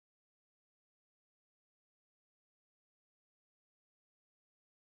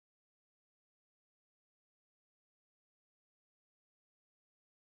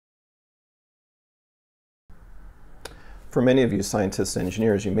For many of you scientists and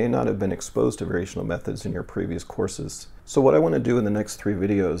engineers, you may not have been exposed to variational methods in your previous courses. So what I want to do in the next 3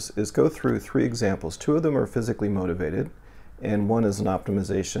 videos is go through 3 examples. 2 of them are physically motivated, and 1 is an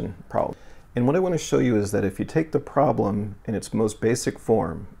optimization problem. And what I want to show you is that if you take the problem in its most basic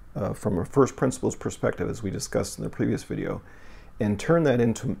form, from a first principles perspective, as we discussed in the previous video, and turn that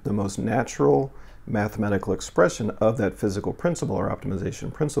into the most natural mathematical expression of that physical principle or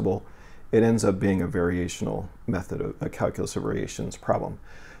optimization principle, it ends up being a variational method, a calculus of variations problem.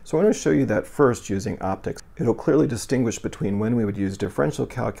 So I want to show you that first using optics. It'll clearly distinguish between when we would use differential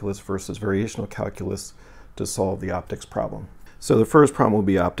calculus versus variational calculus to solve the optics problem. So the first problem will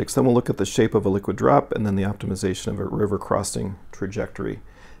be optics, then we'll look at the shape of a liquid drop and then the optimization of a river crossing trajectory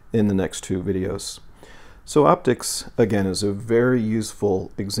in the next 2 videos. So optics, again, is a very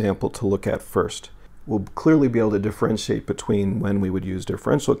useful example to look at first. We'll clearly be able to differentiate between when we would use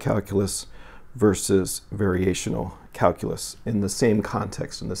differential calculus versus variational calculus in the same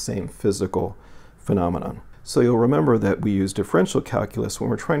context, in the same physical phenomenon. So you'll remember that we use differential calculus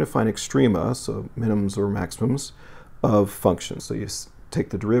when we're trying to find extrema, so minimums or maximums, of functions. So you take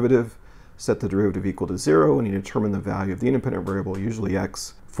the derivative, set the derivative equal to 0, and you determine the value of the independent variable, usually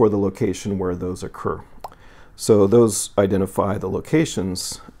x, for the location where those occur. So those identify the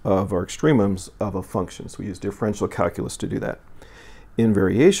locations of our extremums of a function. So we use differential calculus to do that. In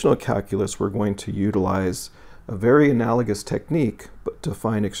variational calculus, we're going to utilize a very analogous technique, but to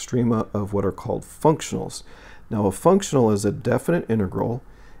find extrema of what are called functionals. Now, a functional is a definite integral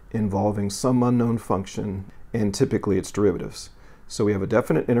involving some unknown function, and typically its derivatives. So we have a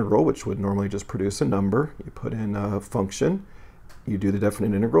definite integral, which would normally just produce a number. You put in a function, you do the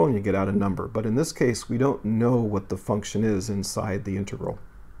definite integral, and you get out a number. But in this case, we don't know what the function is inside the integral.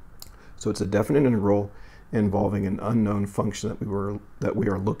 So it's a definite integral involving an unknown function that we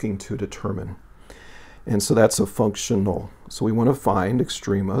are looking to determine. And so that's a functional. So we want to find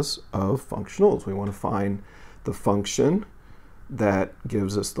extremas of functionals. We want to find the function that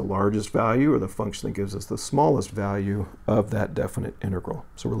gives us the largest value or the function that gives us the smallest value of that definite integral.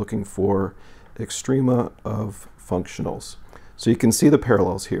 So we're looking for extrema of functionals. So you can see the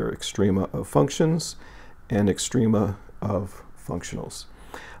parallels here, extrema of functions and extrema of functionals.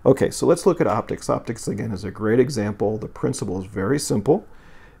 Okay, so let's look at optics. Optics, again, is a great example. The principle is very simple.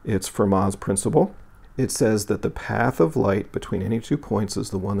 It's Fermat's principle. It says that the path of light between any 2 points is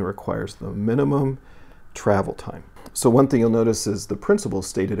the one that requires the minimum travel time. So one thing you'll notice is the principle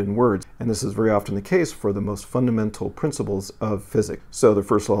stated in words, and this is very often the case for the most fundamental principles of physics. So the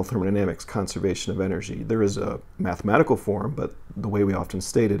first law of thermodynamics, conservation of energy. There is a mathematical form, but the way we often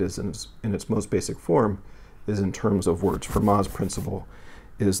state it is in its most basic form is in terms of words. Fermat's principle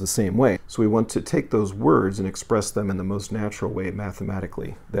is the same way. So we want to take those words and express them in the most natural way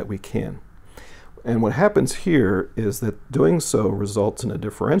mathematically that we can. And what happens here is that doing so results in a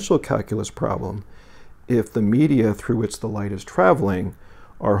differential calculus problem if the media through which the light is traveling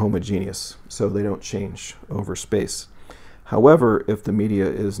are homogeneous, so they don't change over space. However, if the media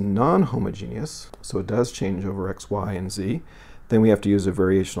is non-homogeneous, so it does change over x, y, and z, then we have to use a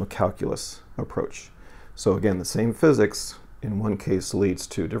variational calculus approach. So again, the same physics in one case leads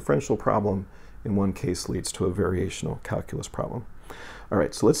to a differential problem, in one case leads to a variational calculus problem. All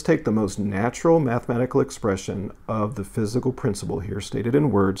right, so let's take the most natural mathematical expression of the physical principle here, stated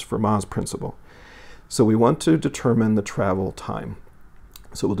in words, Fermat's principle. So we want to determine the travel time.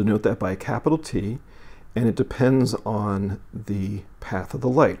 So we'll denote that by a capital T, and it depends on the path of the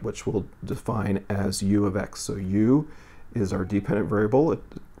light, which we'll define as u of x. So u is our dependent variable. It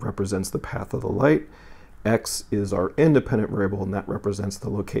represents the path of the light. X is our independent variable, and that represents the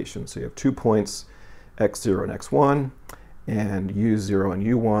location. So you have 2 points, x0 and x1, and u0 and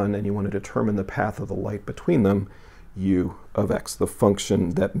u1, and you want to determine the path of the light between them, u of x, the function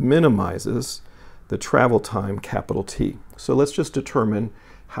that minimizes the travel time, capital T. So let's just determine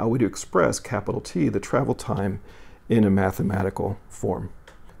how we express capital T, the travel time, in a mathematical form.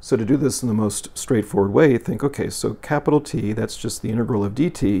 So to do this in the most straightforward way, think, okay, so capital T, that's just the integral of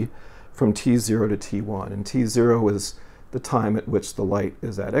dt from t0 to t1. And t0 is the time at which the light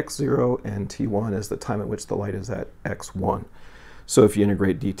is at x0, and t1 is the time at which the light is at x1. So if you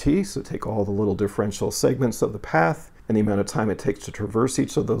integrate dt, so take all the little differential segments of the path, and the amount of time it takes to traverse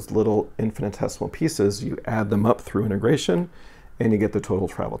each of those little infinitesimal pieces, you add them up through integration, and you get the total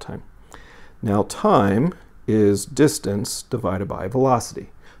travel time. Now time is distance divided by velocity.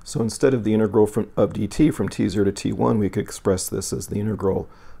 So instead of the integral of dt from t0 to t1, we could express this as the integral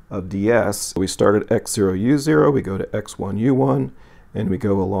of ds. We start at x0, u0, we go to x1, u1, and we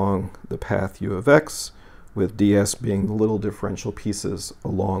go along the path u of x, with ds being the little differential pieces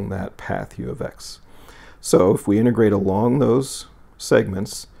along that path u of x. So if we integrate along those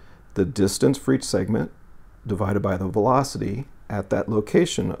segments, the distance for each segment divided by the velocity at that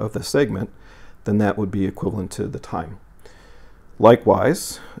location of the segment, then that would be equivalent to the time.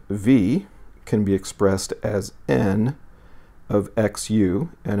 Likewise, v can be expressed as n of xu.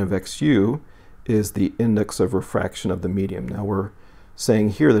 N of xu is the index of refraction of the medium. Now we're saying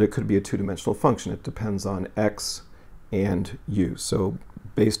here that it could be a two-dimensional function. It depends on x and u. So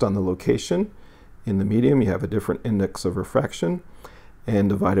based on the location in the medium, you have a different index of refraction, and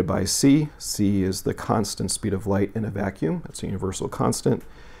divided by c. C is the constant speed of light in a vacuum. That's a universal constant.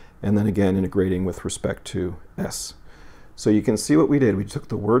 And then again, integrating with respect to s. So you can see what we did. We took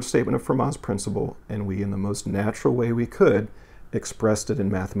the word statement of Fermat's principle, and we, in the most natural way we could, expressed it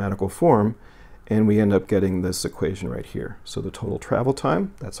in mathematical form, and we end up getting this equation right here. So the total travel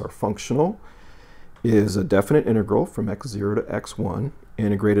time, that's our functional, is a definite integral from x0 to x1,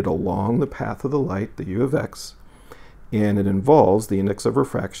 integrated along the path of the light, the u of x, and it involves the index of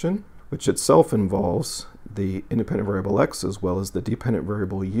refraction, which itself involves the independent variable x as well as the dependent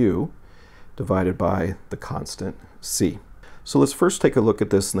variable u, divided by the constant c. So let's first take a look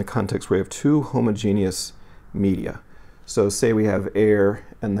at this in the context where we have two homogeneous media. So say we have air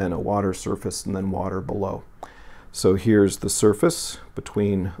and then a water surface and then water below. So here's the surface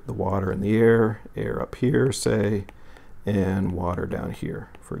between the water and the air up here, say, and water down here,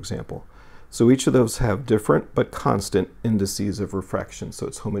 for example. So each of those have different but constant indices of refraction. So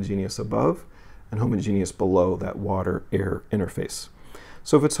it's homogeneous above and homogeneous below that water-air interface.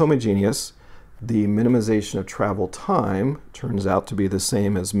 So if it's homogeneous, the minimization of travel time turns out to be the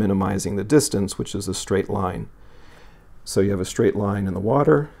same as minimizing the distance, which is a straight line. So you have a straight line in the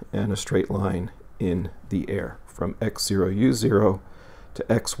water and a straight line in the air from x0, u0 to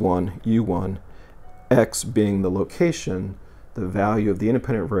x1, u1, x being the location, the value of the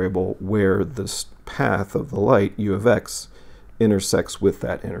independent variable where this path of the light, u of x, intersects with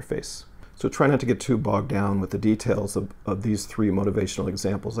that interface. So try not to get too bogged down with the details of these three motivational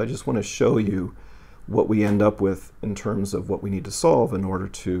examples. I just want to show you what we end up with in terms of what we need to solve in order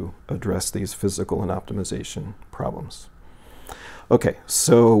to address these physical and optimization problems. Okay,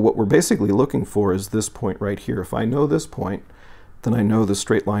 so what we're basically looking for is this point right here. If I know this point, then I know the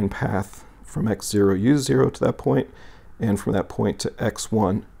straight line path from x0, u0 to that point, and from that point to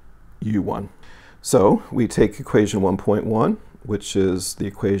x1, u1. So we take equation 1.1, which is the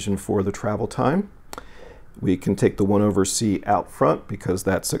equation for the travel time. We can take the 1 over c out front because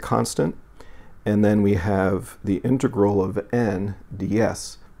that's a constant. And then we have the integral of n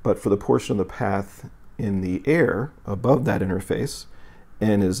ds. But for the portion of the path in the air above that interface,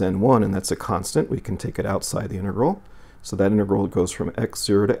 n is n1, and that's a constant. We can take it outside the integral. So that integral goes from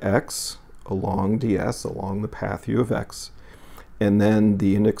x0 to x along ds, along the path u of x. And then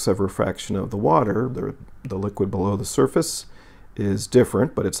the index of refraction of the water, the liquid below the surface, is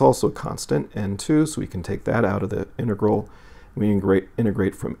different, but it's also constant, n2, so we can take that out of the integral. We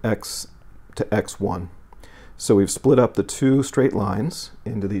integrate from x to x1. So we've split up the two straight lines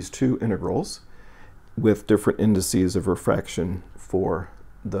into these two integrals with different indices of refraction for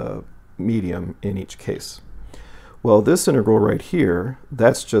the medium in each case. Well, this integral right here,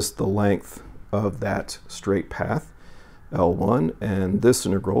 that's just the length of that straight path, L1, and this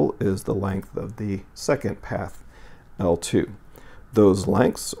integral is the length of the second path, L2. Those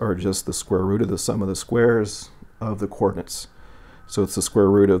lengths are just the square root of the sum of the squares of the coordinates. So it's the square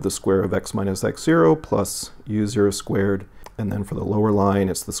root of the square of x minus x0 plus u0 squared, and then for the lower line,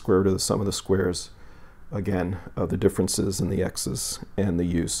 it's the square root of the sum of the squares, again, of the differences in the x's and the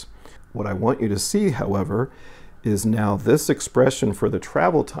u's. What I want you to see, however, is now this expression for the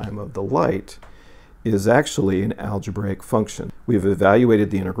travel time of the light is actually an algebraic function. We've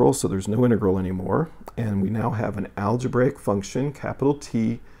evaluated the integral, so there's no integral anymore, and we now have an algebraic function, capital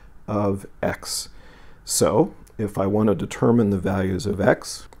T, of x. So if I want to determine the values of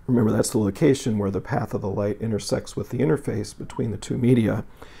x, remember that's the location where the path of the light intersects with the interface between the two media.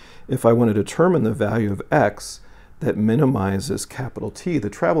 If I want to determine the value of x that minimizes capital T,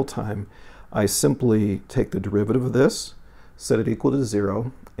 the travel time, I simply take the derivative of this, set it equal to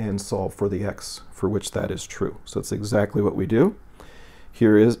 0, and solve for the x for which that is true. So it's exactly what we do.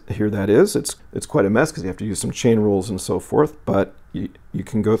 Here that is. It's quite a mess because you have to use some chain rules and so forth, but you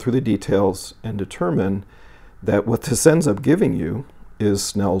can go through the details and determine that what this ends up giving you is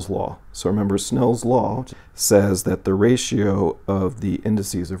Snell's law. So remember, Snell's law says that the ratio of the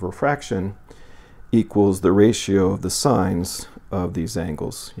indices of refraction equals the ratio of the sines of these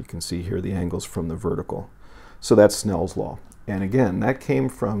angles. You can see here the angles from the vertical. So that's Snell's law. And again, that came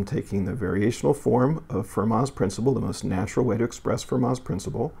from taking the variational form of Fermat's principle, the most natural way to express Fermat's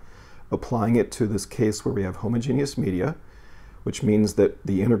principle, applying it to this case where we have homogeneous media, which means that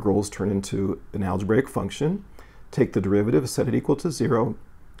the integrals turn into an algebraic function, take the derivative, set it equal to 0,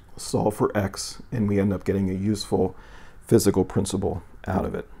 solve for x, and we end up getting a useful physical principle out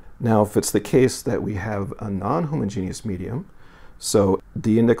of it. Now, if it's the case that we have a non-homogeneous medium, so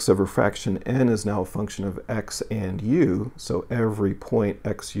the index of refraction n is now a function of x and u, so every point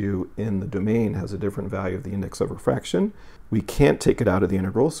xu in the domain has a different value of the index of refraction. We can't take it out of the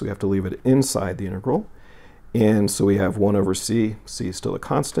integral, so we have to leave it inside the integral. And so we have 1 over c is still a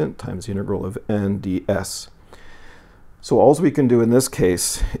constant, times the integral of n ds. So all we can do in this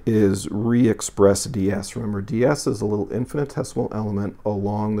case is re-express ds. Remember, ds is a little infinitesimal element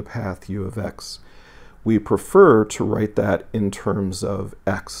along the path u of x. We prefer to write that in terms of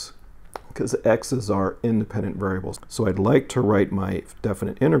x, because x is our independent variable. So I'd like to write my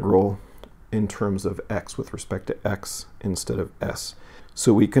definite integral in terms of x with respect to x instead of s.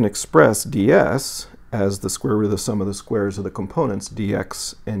 So we can express ds as the square root of the sum of the squares of the components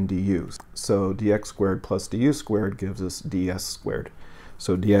dx and du. So dx squared plus du squared gives us ds squared.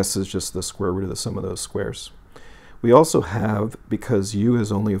 So ds is just the square root of the sum of those squares. We also have, because u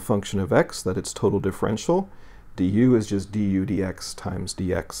is only a function of x, that it's total differential. Du is just du dx times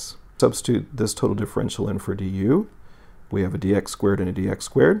dx. Substitute this total differential in for du. We have a dx squared and a dx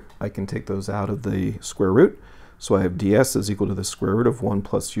squared. I can take those out of the square root. So I have ds is equal to the square root of 1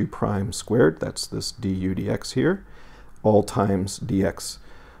 plus u prime squared. That's this du dx here, all times dx.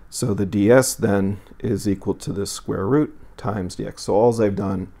 So the ds then is equal to the square root times dx. So all I've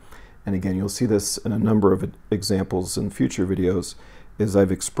done, and again, you'll see this in a number of examples in future videos, is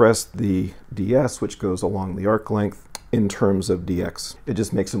I've expressed the ds, which goes along the arc length, in terms of dx. It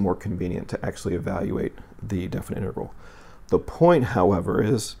just makes it more convenient to actually evaluate the definite integral. The point, however,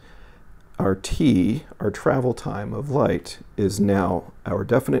 is our t, our travel time of light, is now our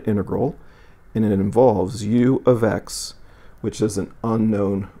definite integral, and it involves u of x, which is an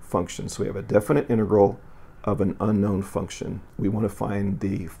unknown function. So we have a definite integral of an unknown function. We want to find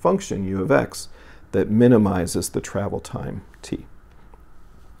the function u of x that minimizes the travel time t.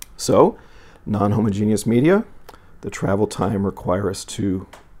 So, non-homogeneous media, the travel time requires us to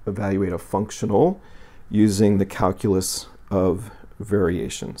evaluate a functional using the calculus of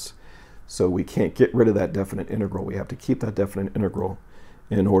variations. So we can't get rid of that definite integral. We have to keep that definite integral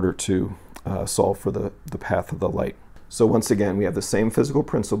in order to solve for the path of the light. So once again, we have the same physical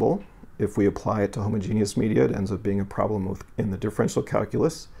principle. If we apply it to homogeneous media, it ends up being a problem in the differential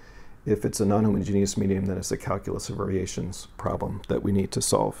calculus. If it's a non-homogeneous medium, then it's a calculus of variations problem that we need to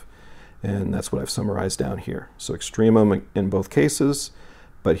solve. And that's what I've summarized down here. So extremum in both cases,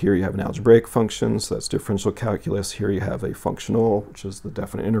 but here you have an algebraic function, so that's differential calculus. Here you have a functional, which is the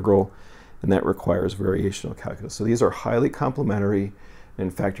definite integral, and that requires variational calculus. So these are highly complementary. In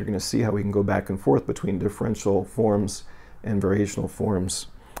fact, you're going to see how we can go back and forth between differential forms and variational forms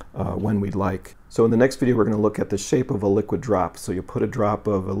when we'd like. So in the next video, we're going to look at the shape of a liquid drop. So you put a drop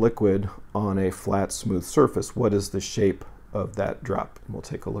of a liquid on a flat, smooth surface. What is the shape of that drop? And we'll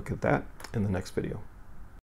take a look at that in the next video.